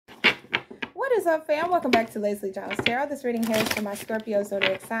is up, fam? Welcome back to Lesley Jones Tarot. This reading here is for my Scorpio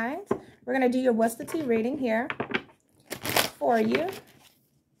zodiac signs. We're going to do your What's the Tea reading here for you.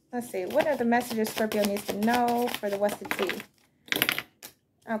 Let's see. What are the messages Scorpio needs to know for the What's the Tea?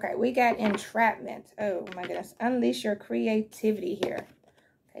 Okay, we got entrapment. Oh, my goodness. Unleash your creativity here.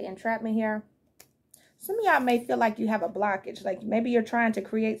 Okay, entrapment here. Some of y'all may feel like you have a blockage. Like maybe you're trying to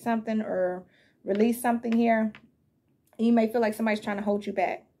create something or release something here. You may feel like somebody's trying to hold you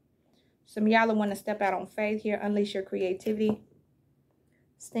back. Some of y'all will want to step out on faith here. Unleash your creativity.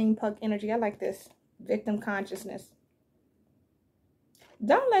 Steampunk energy. I like this. Victim consciousness.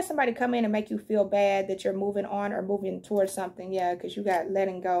 Don't let somebody come in and make you feel bad that you're moving on or moving towards something. Yeah, because you got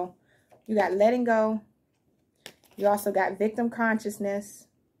letting go. You got letting go. You also got victim consciousness.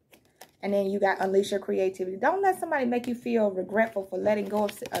 And then you got unleash your creativity. Don't let somebody make you feel regretful for letting go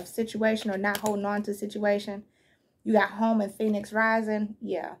of situation or not holding on to situation. You got home and Phoenix rising.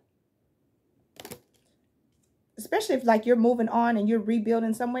 Yeah. Especially if like you're moving on and you're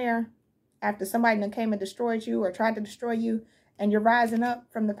rebuilding somewhere after somebody done came and destroyed you or tried to destroy you, and you're rising up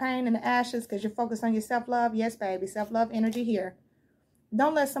from the pain and the ashes because you're focused on your self-love. Yes, baby. Self-love energy here.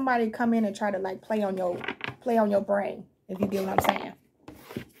 Don't let somebody come in and try to like play on your brain, if you get what I'm saying.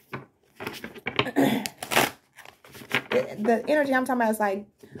 The energy I'm talking about is like,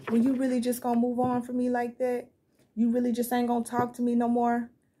 when you really just gonna move on from me like that, you really just ain't gonna talk to me no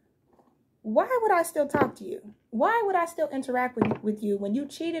more. Why would I still talk to you? Why would I still interact with you when you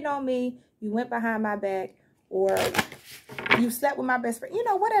cheated on me, you went behind my back, or you slept with my best friend, you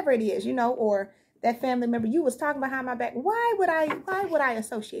know, whatever it is, you know, or that family member, you was talking behind my back. Why would I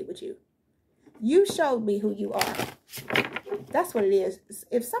associate with you? You showed me who you are. That's what it is.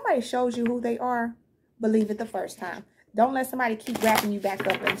 If somebody shows you who they are, believe it the first time. Don't let somebody keep wrapping you back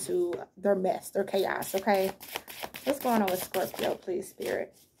up into their mess, their chaos, okay? What's going on with Scorpio, please,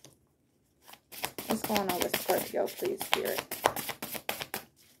 Spirit? What's going on with Scorpio, please, Spirit?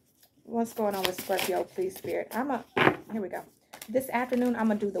 What's going on with Scorpio, please, Spirit? Here we go. This afternoon, I'm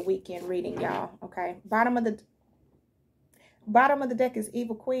going to do the weekend reading, y'all, okay? Bottom of the deck is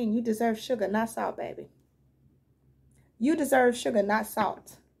Evil Queen. You deserve sugar, not salt, baby. You deserve sugar, not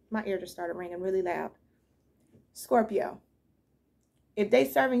salt. My ear just started ringing really loud. Scorpio. If they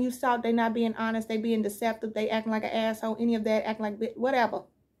serving you salt, they not being honest, they being deceptive, they acting like an asshole, any of that, acting like whatever.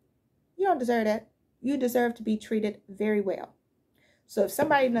 You don't deserve that. You deserve to be treated very well. So if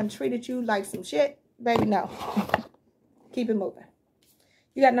somebody done treated you like some shit, baby, no. Keep it moving.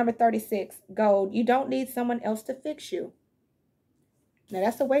 You got number 36, gold. You don't need someone else to fix you. Now,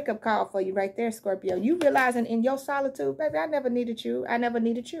 that's a wake-up call for you right there, Scorpio. You realizing in your solitude, baby, I never needed you. I never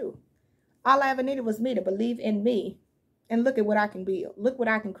needed you. All I ever needed was me to believe in me. And look at what I can build. Look what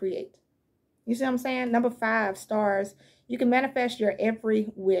I can create. You see what I'm saying? Number 5, stars. You can manifest your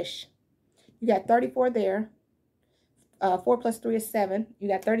every wish. You got 34 there. 4 plus 3 is 7. You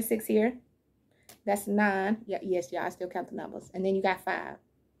got 36 here. That's 9. Yeah, yes, I still count the numbers. And then you got 5.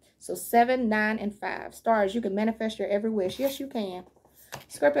 So 7, 9, and 5. Stars, you can manifest your every wish. Yes, you can.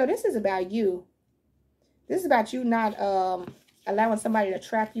 Scorpio, this is about you. This is about you not allowing somebody to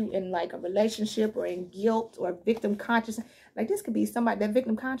trap you in like a relationship or in guilt or victim consciousness. Like this could be somebody, that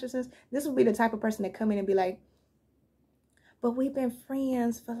victim consciousness. This would be the type of person that come in and be like, but we've been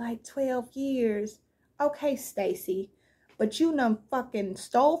friends for like 12 years. Okay, Stacy, but you done fucking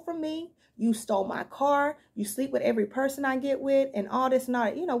stole from me. You stole my car. You sleep with every person I get with and all this and all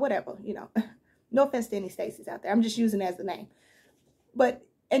that. You know, whatever, you know. No offense to any Stacys out there. I'm just using it as the name. But,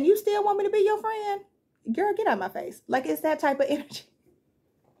 and you still want me to be your friend? Girl, get out of my face. Like, it's that type of energy.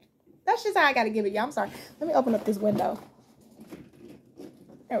 That's just how I got to give it, y'all. I'm sorry. Let me open up this window.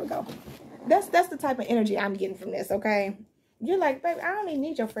 There we go. That's the type of energy I'm getting from this, okay? You're like, baby, I don't even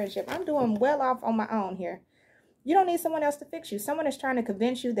need your friendship. I'm doing well off on my own here. You don't need someone else to fix you. Someone is trying to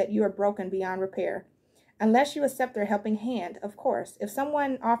convince you that you are broken beyond repair. Unless you accept their helping hand, of course. If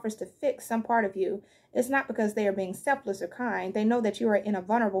someone offers to fix some part of you, it's not because they are being selfless or kind. They know that you are in a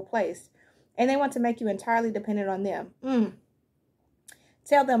vulnerable place. And they want to make you entirely dependent on them.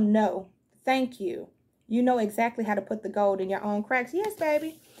 Tell them no. Thank you. You know exactly how to put the gold in your own cracks. Yes,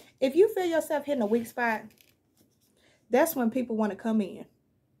 baby. If you feel yourself hitting a weak spot, that's when people want to come in.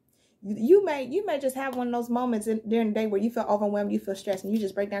 You may just have one of those moments during the day where you feel overwhelmed, you feel stressed, and you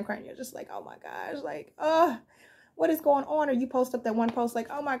just break down crying. You're just like, oh my gosh, like, what is going on? Or you post up that one post like,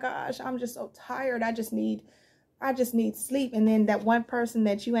 oh my gosh, I'm just so tired. I just need sleep. And then that one person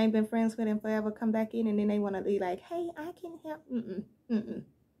that you ain't been friends with in forever come back in, and then they want to be like, hey, I can help.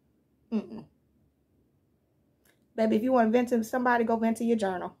 Baby, if you want to vent to somebody, go vent to your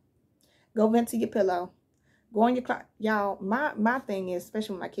journal. Go vent to your pillow. Go in your closet. Y'all, my thing is,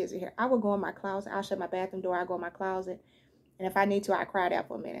 especially when my kids are here, I will go in my closet. I'll shut my bathroom door. I'll go in my closet. And if I need to, I cry it out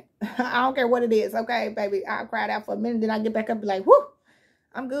for a minute. I don't care what it is. Okay, baby. I'll cry it out for a minute. Then I get back up and be like, whoo,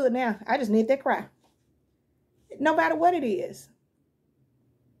 I'm good now. I just need that cry. No matter what it is.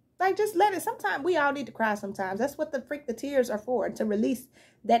 Like, just let it. Sometimes we all need to cry sometimes. That's what the tears are for, to release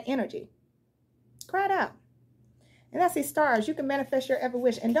that energy. Cry it out. And I see stars. You can manifest your every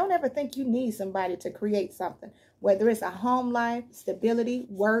wish. And don't ever think you need somebody to create something. Whether it's a home life, stability,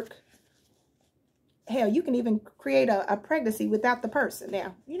 work. Hell, you can even create a pregnancy without the person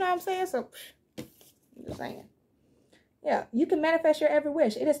now. You know what I'm saying? So, I'm just saying. Yeah, you can manifest your every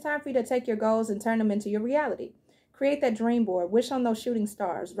wish. It is time for you to take your goals and turn them into your reality. Create that dream board. Wish on those shooting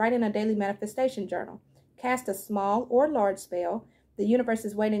stars. Write in a daily manifestation journal. Cast a small or large spell. The universe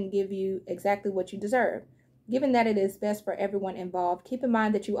is waiting to give you exactly what you deserve. Given that it is best for everyone involved, keep in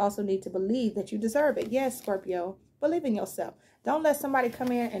mind that you also need to believe that you deserve it. Yes, Scorpio, believe in yourself. Don't let somebody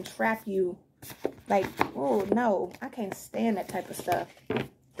come in and trap you. Like, oh, no, I can't stand that type of stuff.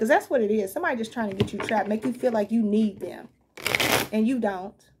 Because that's what it is. Somebody just trying to get you trapped, make you feel like you need them. And you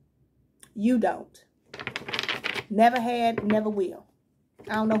don't. You don't. Never had, never will.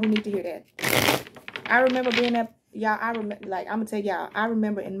 I don't know who need to hear that. I remember being up, y'all, I'm going to tell y'all, I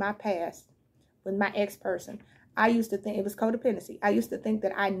remember in my past, with my ex-person, I used to think, it was codependency. I used to think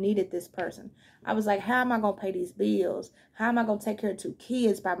that I needed this person. I was like, how am I going to pay these bills? How am I going to take care of 2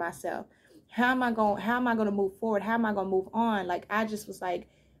 kids by myself? How am I going to move forward? How am I going to move on? Like, I just was like,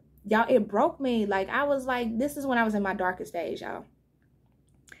 y'all, it broke me. Like, I was like, this is when I was in my darkest days, y'all.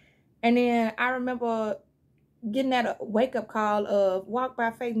 And then I remember getting that wake-up call of walk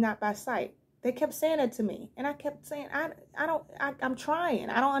by faith, not by sight. They kept saying it to me. And I kept saying, I'm trying.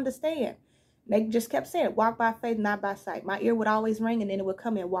 I don't understand. They just kept saying, walk by faith, not by sight. My ear would always ring, and then it would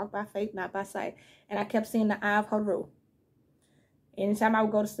come in, walk by faith, not by sight. And I kept seeing the eye of Haru. Anytime I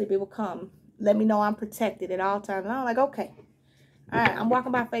would go to sleep, it would come. Let me know I'm protected at all times. And I'm like, okay. All right, I'm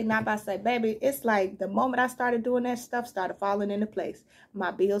walking by faith, not by sight. Baby, it's like the moment I started doing that stuff, started falling into place.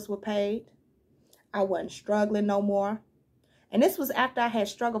 My bills were paid. I wasn't struggling no more. And this was after I had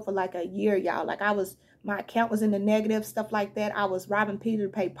struggled for like a year, y'all. Like, my account was in the negative, stuff like that. I was robbing Peter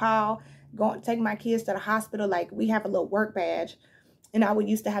to pay Paul. Taking my kids to the hospital. Like, we have a little work badge, and I would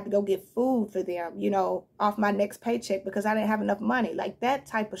used to have to go get food for them, you know, off my next paycheck because I didn't have enough money. Like, that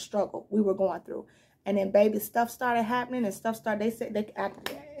type of struggle we were going through. And then, baby, stuff started happening, and stuff started. They said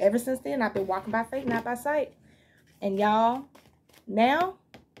ever since then I've been walking by faith, not by sight. And y'all, now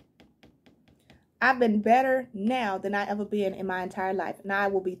I've been better now than I ever been in my entire life. Now I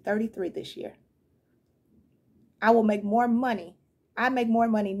will be 33 this year. I will make more money. I make more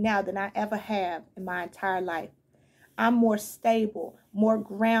money now than I ever have in my entire life. I'm more stable, more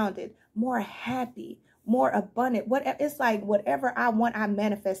grounded, more happy, more abundant. It's like whatever I want, I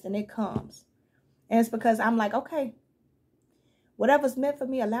manifest, and it comes. And it's because I'm like, okay, whatever's meant for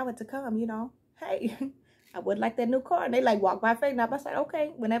me, allow it to come, you know. Hey, I would like that new car. And they like, walk by faith, not by sight.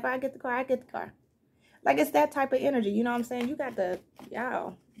 Okay, whenever I get the car, I get the car. Like, it's that type of energy, you know what I'm saying? You got to,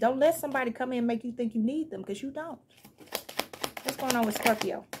 y'all, don't let somebody come in and make you think you need them, because you don't. What's going on with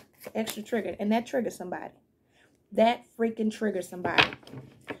Scorpio? Extra triggered. And that triggers somebody. That freaking triggers somebody.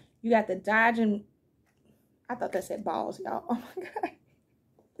 You got the dodging. I thought that said balls, y'all. Oh my God.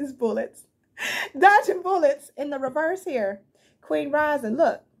 It's bullets. Dodging bullets in the reverse here. Queen rising.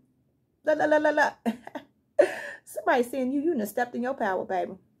 Look. Look, look, look, look, look. Somebody saying you done stepped in your power,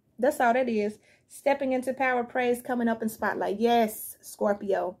 baby. That's all that is. Stepping into power, praise, coming up in spotlight. Yes,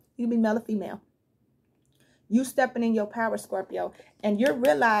 Scorpio. You be male or female. You stepping in your power, Scorpio. And you're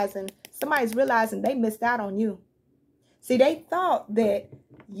realizing, somebody's realizing they missed out on you. See, they thought that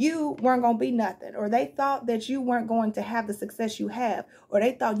you weren't going to be nothing. Or they thought that you weren't going to have the success you have. Or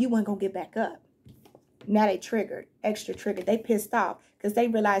they thought you weren't going to get back up. Now they triggered, extra triggered. They pissed off because they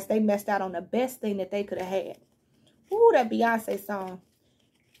realized they messed out on the best thing that they could have had. Ooh, that Beyonce song.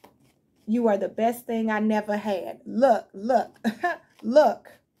 You are the best thing I never had. Look, look, look.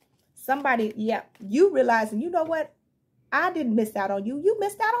 Somebody, yeah, you realizing, you know what? I didn't miss out on you. You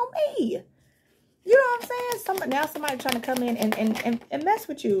missed out on me. You know what I'm saying? Now somebody trying to come in and mess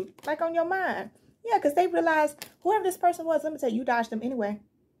with you, like on your mind. Yeah, because they realized whoever this person was, let me tell you, you dodged them anyway.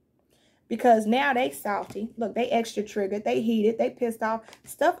 Because now they salty. Look, they extra triggered. They heated. They pissed off.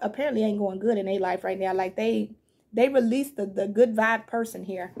 Stuff apparently ain't going good in their life right now. Like they released the good vibe person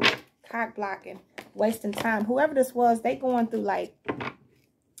here. Cock blocking. Wasting time. Whoever this was, they going through like...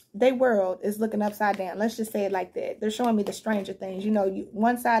 Their world is looking upside down. Let's just say it like that. They're showing me the Stranger Things. You know,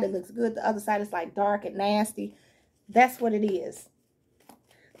 one side it looks good. The other side is like dark and nasty. That's what it is.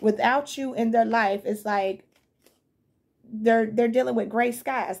 Without you in their life, it's like they're dealing with gray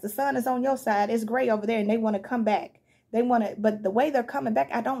skies. The sun is on your side. It's gray over there, and they want to come back. They want to, but the way they're coming back,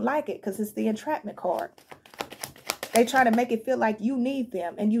 I don't like it because it's the entrapment card. They try to make it feel like you need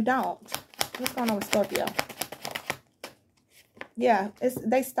them, and you don't. What's going on with Scorpio? Yeah,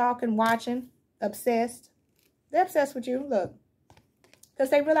 they stalking, watching, obsessed. They're obsessed with you, look. Because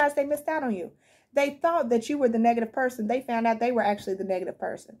they realized they missed out on you. They thought that you were the negative person. They found out they were actually the negative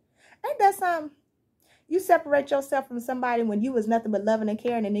person. Ain't that something? You separate yourself from somebody when you was nothing but loving and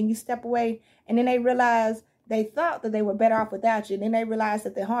caring, and then you step away, and then they realize they thought that they were better off without you. And then they realized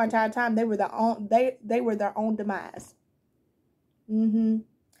that the whole entire time they were they were their own demise.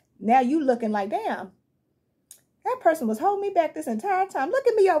 Now you looking like, damn, that person was holding me back this entire time. Look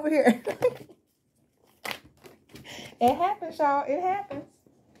at me over here. It happens, y'all. It happens.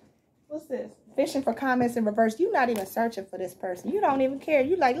 What's this? Fishing for comments in reverse. You're not even searching for this person. You don't even care.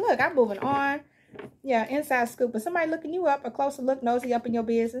 You like, look, I'm moving on. Yeah, inside scoop. But somebody looking you up, a closer look, nosy up in your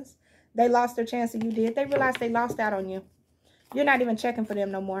business. They lost their chance and you did. They realized they lost out on you. You're not even checking for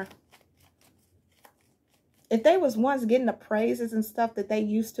them no more. If they was once getting the praises and stuff that they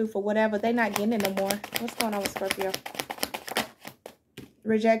used to for whatever, they're not getting it no more. What's going on with Scorpio?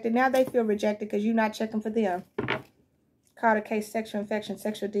 Rejected. Now they feel rejected because you're not checking for them. Caught a case, sexual infection,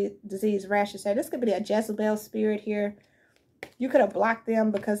 sexual disease, rashes. This could be a Jezebel spirit here. You could have blocked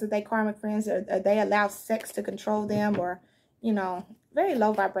them because of their karmic friends, or they allowed sex to control them, or, you know, very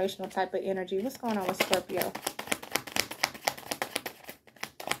low vibrational type of energy. What's going on with Scorpio?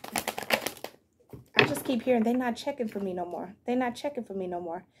 I just keep hearing they're not checking for me no more. They're not checking for me no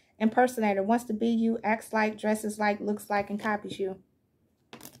more. Impersonator wants to be you, acts like, dresses like, looks like, and copies you.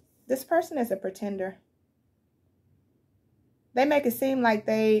 This person is a pretender. They make it seem like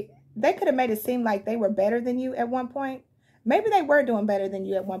they could have made it seem like they were better than you at one point. Maybe they were doing better than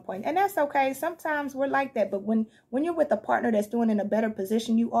you at one point. And that's okay. Sometimes we're like that. But when you're with a partner that's doing in a better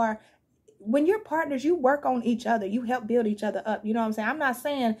position you are, when you're partners, you work on each other. You help build each other up. You know what I'm saying? I'm not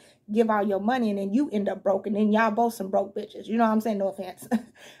saying give all your money and then you end up broke and then y'all both some broke bitches. You know what I'm saying? No offense.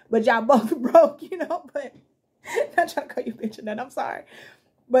 But y'all both broke, you know. But I'm not trying to call you bitch or nothing. I'm sorry.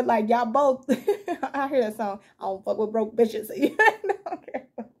 But like y'all both, I hear that song, I don't fuck with broke bitches. Don't care.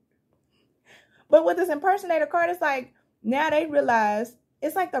 But with this impersonator card, it's like, now they realize,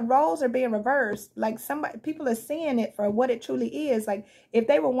 it's like the roles are being reversed. Like people are seeing it for what it truly is. Like if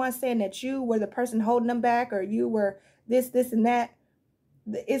they were once saying that you were the person holding them back, or you were this, and that,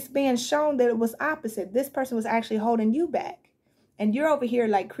 it's being shown that it was opposite. This person was actually holding you back. And you're over here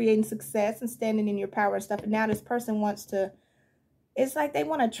like creating success and standing in your power and stuff. And now this person wants to, it's like they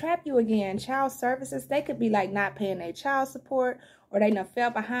want to trap you again. Child services, they could be like not paying their child support, or they done fell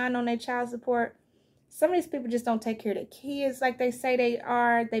behind on their child support. Some of these people just don't take care of their kids like they say they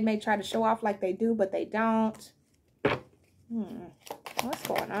are. They may try to show off like they do, but they don't. What's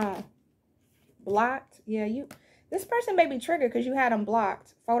going on? Blocked? Yeah, this person may be triggered because you had them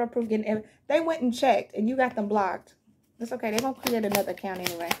blocked. Photo proof getting, they went and checked and you got them blocked. It's okay. They're going to create another account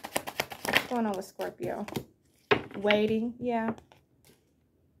anyway. What's going on with Scorpio? Waiting. Yeah.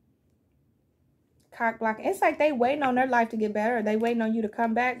 Cock blocking. It's like they waiting on their life to get better. Or they waiting on you to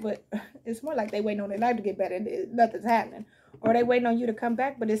come back, but it's more like they waiting on their life to get better. Nothing's happening. Or they waiting on you to come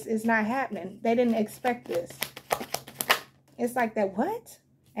back, but it's not happening. They didn't expect this. It's like that, what?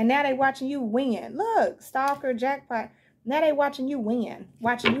 And now they watching you win. Look, stalker, jackpot. Now they watching you win.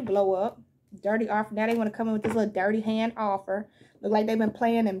 Watching you blow up. Dirty offer. Now they want to come in with this little dirty hand offer. Look like they've been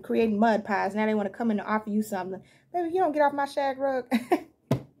playing and creating mud pies. Now they want to come in and offer you something. Baby, you don't get off my shag rug.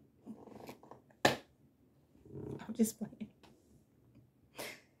 I'm just playing.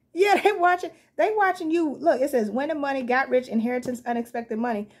 Yeah, they watching you. Look, it says winning money, got rich, inheritance, unexpected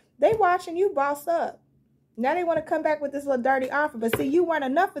money. They watching you boss up. Now they want to come back with this little dirty offer. But see, you weren't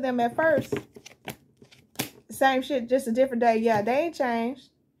enough for them at first. Same shit, just a different day. Yeah, they ain't changed.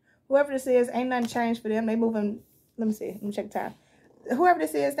 Whoever this is, ain't nothing changed for them. They moving. Let me see. Let me check the time. Whoever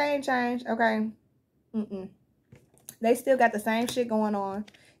this is, they ain't changed. Okay. They still got the same shit going on.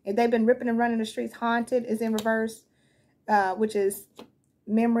 If they've been ripping and running the streets, haunted is in reverse, which is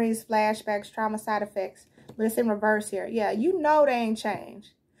memories, flashbacks, trauma, side effects. But it's in reverse here. Yeah, you know they ain't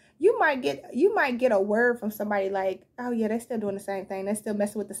changed. You might get a word from somebody like, oh yeah, they still doing the same thing. They still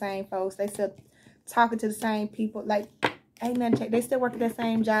messing with the same folks. They still talking to the same people. Like, ain't nothing changed. They still working their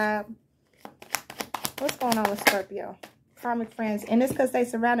same job. What's going on with Scorpio? Karmic friends. And it's because they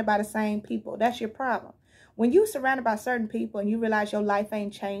surrounded by the same people. That's your problem. When you surrounded by certain people and you realize your life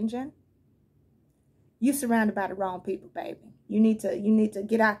ain't changing, you surrounded by the wrong people, baby. You need to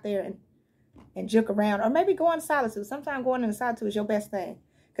get out there and juke around, or maybe go into solitude. Sometimes going into solitude is your best thing,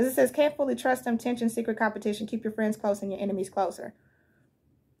 Because it says, can't fully trust them, tension, secret competition, keep your friends close and your enemies closer.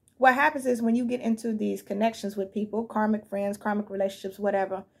 What happens is when you get into these connections with people, karmic friends, karmic relationships,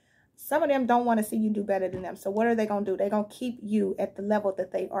 whatever, some of them don't want to see you do better than them. So what are they going to do? They're going to keep you at the level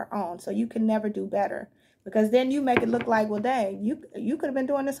that they are on. So you can never do better. Because then you make it look like, well, dang, you could have been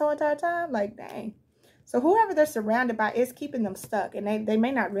doing this whole entire time. Like, dang. So whoever they're surrounded by is keeping them stuck. And they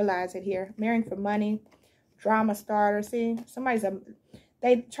may not realize it here. Marrying for money, drama starter. See,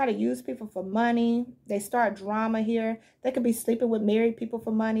 they try to use people for money. They start drama here. They could be sleeping with married people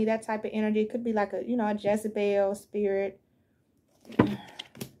for money. That type of energy. It could be like a Jezebel spirit.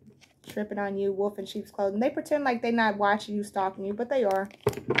 Tripping on you, wolf in sheep's clothing. They pretend like they're not watching you, stalking you, but they are.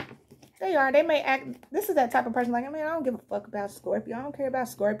 They are. They may act. This is that type of person like, I mean, I don't give a fuck about Scorpio. I don't care about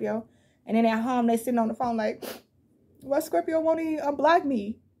Scorpio. And then at home, they sitting on the phone like, well, Scorpio won't even unblock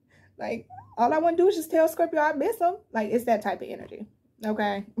me. Like, all I want to do is just tell Scorpio I miss him. Like, it's that type of energy.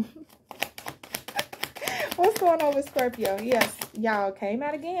 Okay. What's going on with Scorpio? Yes, y'all came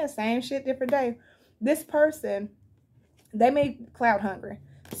out again. Same shit, different day. This person, they may cloud hungry.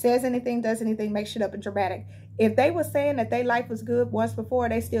 Says anything, does anything, makes shit up and dramatic. If they were saying that their life was good once before,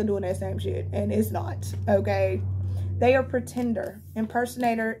 they still doing that same shit. And it's not. Okay. They are pretender.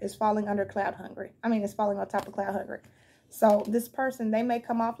 Impersonator is falling under cloud hungry. I mean, it's falling on top of cloud hungry. So this person, they may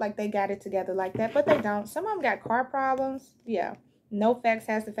come off like they got it together like that, but they don't. Some of them got car problems. Yeah. No facts,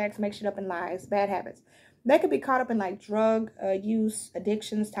 has the facts, make shit up and lies. Bad habits. They could be caught up in like drug use,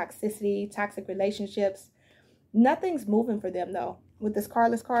 addictions, toxicity, toxic relationships. Nothing's moving for them though. With this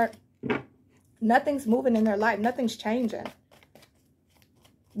Carless card, nothing's moving in their life. Nothing's changing.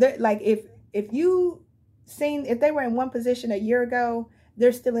 Like if they were in one position a year ago,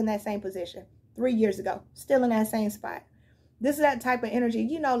 they're still in that same position. 3 years ago, still in that same spot. This is that type of energy.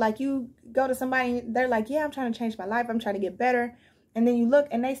 You know, like you go to somebody, they're like, yeah, I'm trying to change my life. I'm trying to get better. And then you look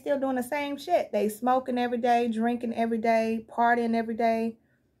and they still doing the same shit. They smoking every day, drinking every day, partying every day.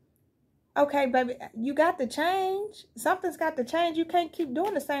 Okay, baby, you got to change. Something's got to change. You can't keep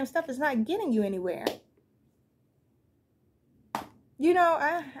doing the same stuff. It's not getting you anywhere. You know,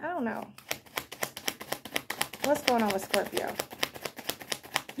 I don't know. What's going on with Scorpio?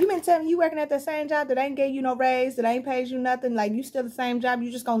 You been telling me you working at that same job that ain't gave you no raise, that ain't paid you nothing, like you still the same job,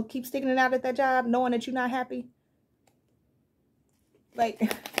 you just gonna keep sticking it out at that job, knowing that you're not happy?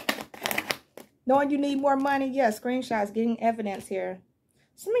 Like, knowing you need more money? Yeah, screenshots, getting evidence here.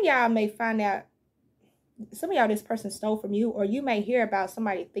 Some of y'all may find out, some of y'all this person stole from you, or you may hear about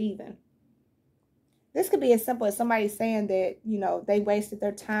somebody thieving. This could be as simple as somebody saying that, you know, they wasted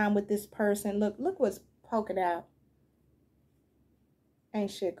their time with this person. Look what's poking out. Ain't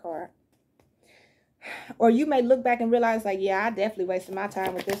shit card. Or you may look back and realize like, yeah, I definitely wasted my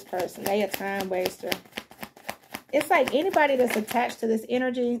time with this person. They a time waster. It's like anybody that's attached to this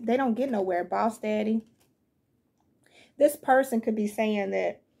energy, they don't get nowhere. Boss daddy. This person could be saying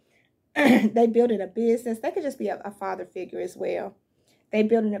that they building a business. They could just be a father figure as well. They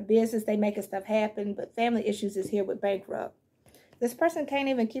building a business. They making stuff happen. But family issues is here with bankrupt. This person can't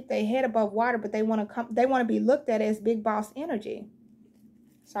even keep their head above water, but they want to be looked at as big boss energy.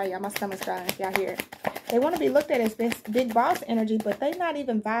 Sorry, y'all, my stomach's drying if y'all hear it. They want to be looked at as big boss energy, but they're not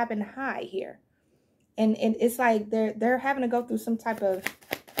even vibing high here. And it's like they're having to go through some type of,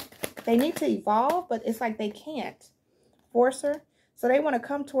 they need to evolve, but it's like they can't force her. So they want to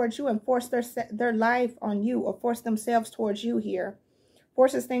come towards you and force their life on you, or force themselves towards you here.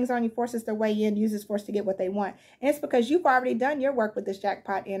 Forces things on you, forces their way in, uses force to get what they want. And it's because you've already done your work with this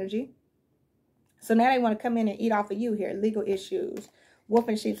jackpot energy. So now they want to come in and eat off of you here. Legal issues, wolf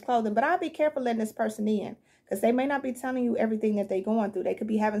in sheep's clothing. But I'll be careful letting this person in, because they may not be telling you everything that they're going through. They could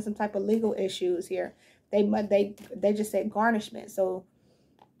be having some type of legal issues here. They just said garnishment. So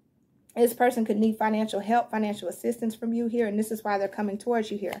this person could need financial help, financial assistance from you here. And this is why they're coming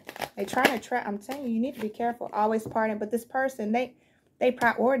towards you here. They're trying to trap. I'm telling you, you need to be careful. Always partying. But this person, they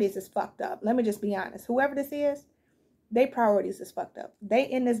priorities is fucked up. Let me just be honest. Whoever this is, they priorities is fucked up. They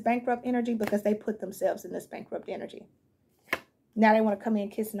in this bankrupt energy because they put themselves in this bankrupt energy. Now they want to come in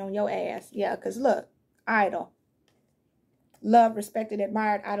kissing on your ass. Yeah, because look, idol. Love, respected,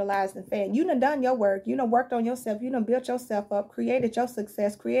 admired, idolized, and fanned. You done your work. You done worked on yourself. You done built yourself up, created your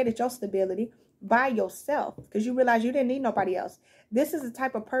success, created your stability by yourself, because you realize you didn't need nobody else. This is the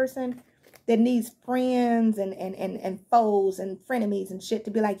type of person that needs friends and foes and frenemies and shit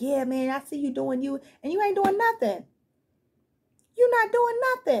to be like, yeah, man, I see you doing you, and you ain't doing nothing. You're not doing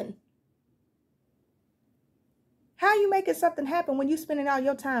nothing. How you making something happen when you spending all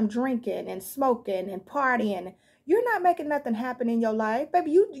your time drinking and smoking and partying? You're not making nothing happen in your life.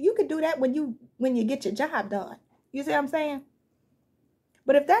 Baby, you could do that when you get your job done. You see what I'm saying?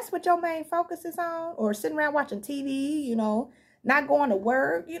 But if that's what your main focus is on, or sitting around watching TV, you know, not going to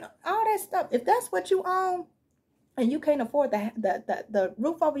work, you know, all that stuff. If that's what you own and you can't afford the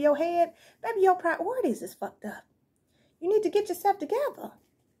roof over your head, maybe your priorities is fucked up. You need to get yourself together.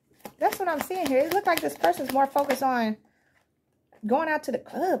 That's what I'm seeing here. It looks like this person's more focused on going out to the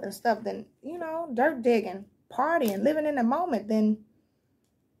club and stuff than, you know, dirt digging, partying, living in the moment. Then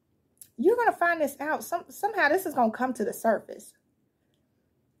you're going to find this out. Somehow this is going to come to the surface.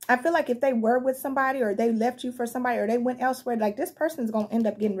 I feel like if they were with somebody, or they left you for somebody, or they went elsewhere, like this person is going to end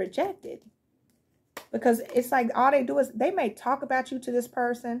up getting rejected. Because it's like all they do is, they may talk about you to this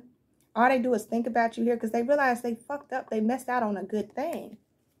person. All they do is think about you here because they realize they fucked up. They missed out on a good thing.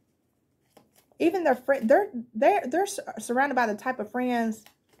 Even their friend, they're surrounded by the type of friends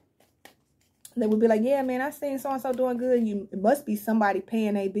that would be like, yeah, man, I seen so-and-so doing good. It must be somebody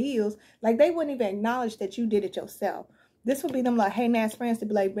paying their bills. Like, they wouldn't even acknowledge that you did it yourself. This would be them like, hey, ass friends to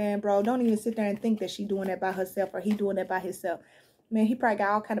be like, man, bro, don't even sit there and think that she doing that by herself, or he doing that by himself. Man, he probably got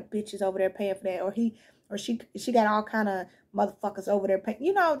all kind of bitches over there paying for that, or she got all kind of motherfuckers over there paying.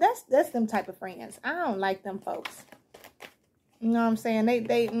 You know, that's them type of friends. I don't like them folks. You know what I'm saying?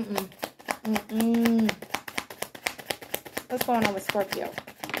 What's going on with Scorpio?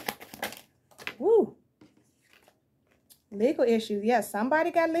 Woo. Legal issues. Yes, somebody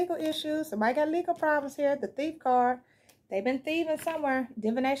got legal issues. Somebody got legal problems here. The thief card. They've been thieving somewhere.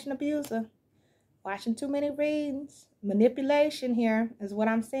 Divination abuser. Watching too many readings. Manipulation here is what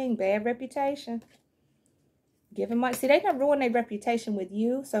I'm seeing. Bad reputation. Giving money. See, they done ruined their reputation with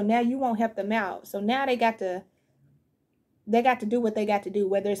you. So now you won't help them out. So now they got to do what they got to do.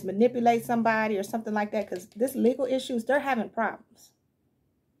 Whether it's manipulate somebody or something like that. Because this legal issues, they're having problems.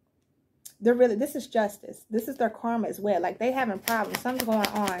 This is justice. This is their karma as well. Like, they having problems. Something's going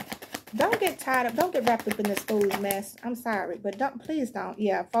on. Don't get tied up. Don't get wrapped up in this fool's mess. I'm sorry. But please don't.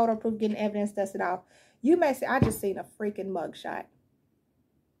 Yeah, photo proof, getting evidence, dust it off. You may say, I just seen a freaking mugshot.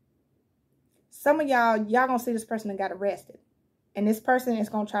 Some of y'all gonna see this person that got arrested. And this person is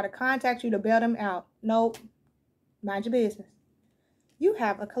gonna try to contact you to bail them out. Nope. Mind your business. You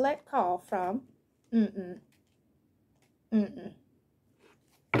have a collect call from Hang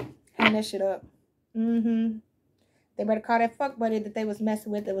that shit up. They better call that fuck buddy that they was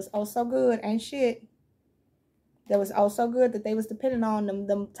messing with. That was oh so good. Ain't shit. That was oh so good that they was depending on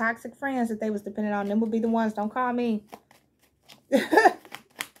them toxic friends that they was depending on. Them would be the ones. Don't call me.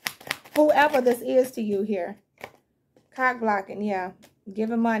 Whoever this is to you here. Cock blocking. Yeah.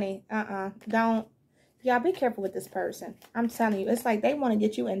 Giving money. Don't. Y'all be careful with this person. I'm telling you. It's like they want to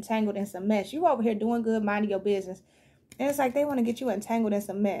get you entangled in some mess. You over here doing good, minding your business. And it's like they want to get you entangled in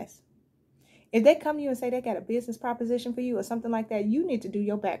some mess. If they come to you and say they got a business proposition for you or something like that, you need to do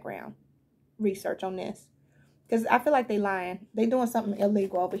your background research on this. Because I feel like they lying. They doing something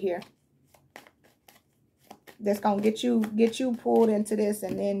illegal over here. That's going to get you pulled into this,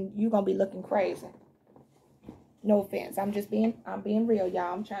 and then you're going to be looking crazy. No offense. I'm being real,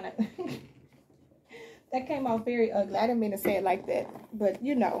 y'all. I'm trying to... That came out very ugly. I didn't mean to say it like that. But,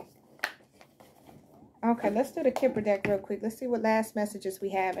 you know. Okay, let's do the Kipper deck real quick. Let's see what last messages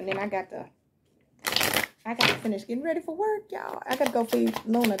we have. And then I got to finish getting ready for work, y'all. I got to go feed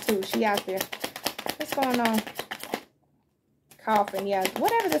Luna, too. She out there. What's going on? Coughing, yeah.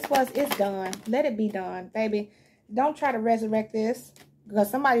 Whatever this was, it's done. Let it be done, baby. Don't try to resurrect this.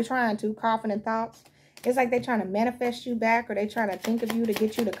 Because somebody's trying to. Coughing and thoughts. It's like they're trying to manifest you back. Or they trying to think of you to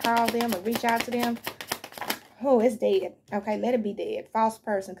get you to call them or reach out to them. Oh, it's dead. Okay, let it be dead. False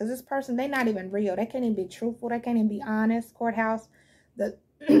person. Because this person, they're not even real. They can't even be truthful. They can't even be honest. Courthouse.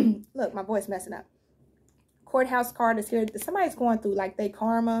 Look, my voice messing up. Courthouse card is here. Somebody's going through like their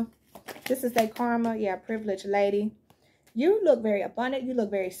karma. This is their karma. Yeah, privileged lady. You look very abundant. You look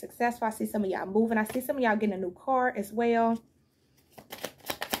very successful. I see some of y'all moving. I see some of y'all getting a new car as well.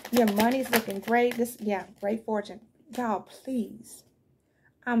 Your money's looking great. Great fortune. Y'all, please.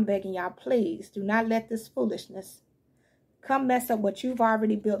 I'm begging y'all, please do not let this foolishness come mess up what you've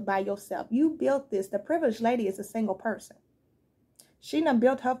already built by yourself. You built this. The privileged lady is a single person. She done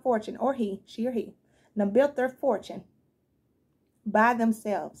built her fortune, or she or he, done built their fortune by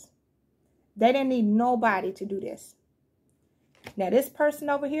themselves. They didn't need nobody to do this. Now, this person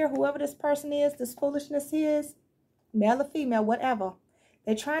over here, whoever this person is, this foolishness is, male or female, whatever,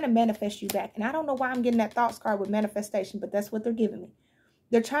 they're trying to manifest you back. And I don't know why I'm getting that thoughts card with manifestation, but that's what they're giving me.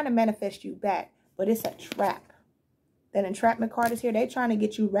 They're trying to manifest you back, but it's a trap. That entrapment card is here. They're trying to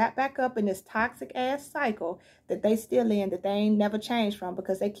get you wrapped back up in this toxic ass cycle that they still in, that they ain't never changed from,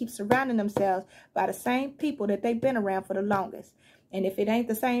 because they keep surrounding themselves by the same people that they've been around for the longest. And if it ain't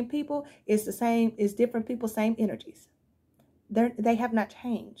the same people, it's different people, same energies. They have not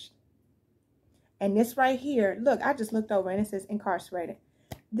changed. And this right here, look, I just looked over and it says incarcerated.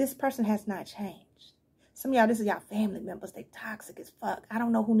 This person has not changed. Some of y'all, this is y'all family members. They toxic as fuck. I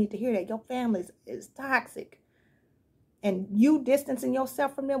don't know who need to hear that. Your family is toxic. And you distancing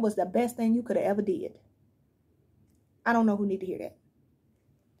yourself from them was the best thing you could have ever did. I don't know who need to hear that.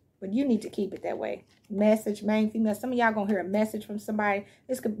 But you need to keep it that way. Message, main female. Some of y'all going to hear a message from somebody.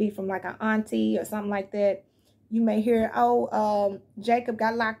 This could be from like an auntie or something like that. You may hear, oh, Jacob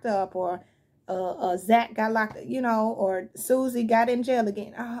got locked up, or Zach got locked up, you know, or Susie got in jail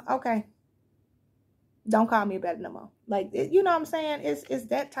again. Okay. Don't call me about it no more. Like, you know what I'm saying? It's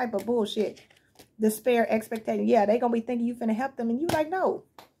that type of bullshit. Despair, expectation. Yeah, they going to be thinking you finna help them. And you like, no.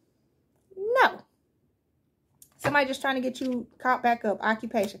 No. Somebody just trying to get you caught back up.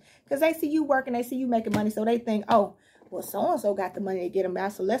 Occupation. Because they see you working. They see you making money. So they think, oh, well, so-and-so got the money to get them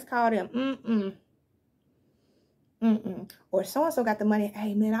out. So let's call them. Or so-and-so got the money.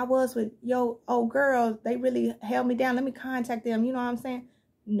 Hey, man, I was with yo old girls. They really held me down. Let me contact them. You know what I'm saying?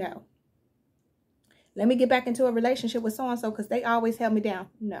 No. Let me get back into a relationship with so-and-so because they always held me down.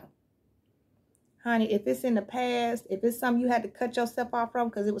 No. Honey, if it's in the past, if it's something you had to cut yourself off from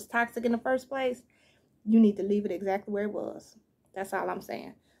because it was toxic in the first place, you need to leave it exactly where it was. That's all I'm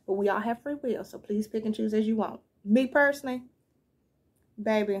saying. But we all have free will, so please pick and choose as you want. Me personally,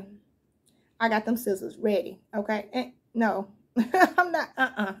 baby, I got them scissors ready, okay? No, I'm not,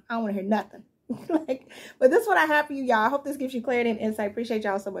 I don't want to hear nothing. But this is what I have for you, y'all. I hope this gives you clarity and insight. Appreciate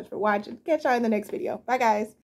y'all so much for watching. Catch y'all in the next video. Bye, guys.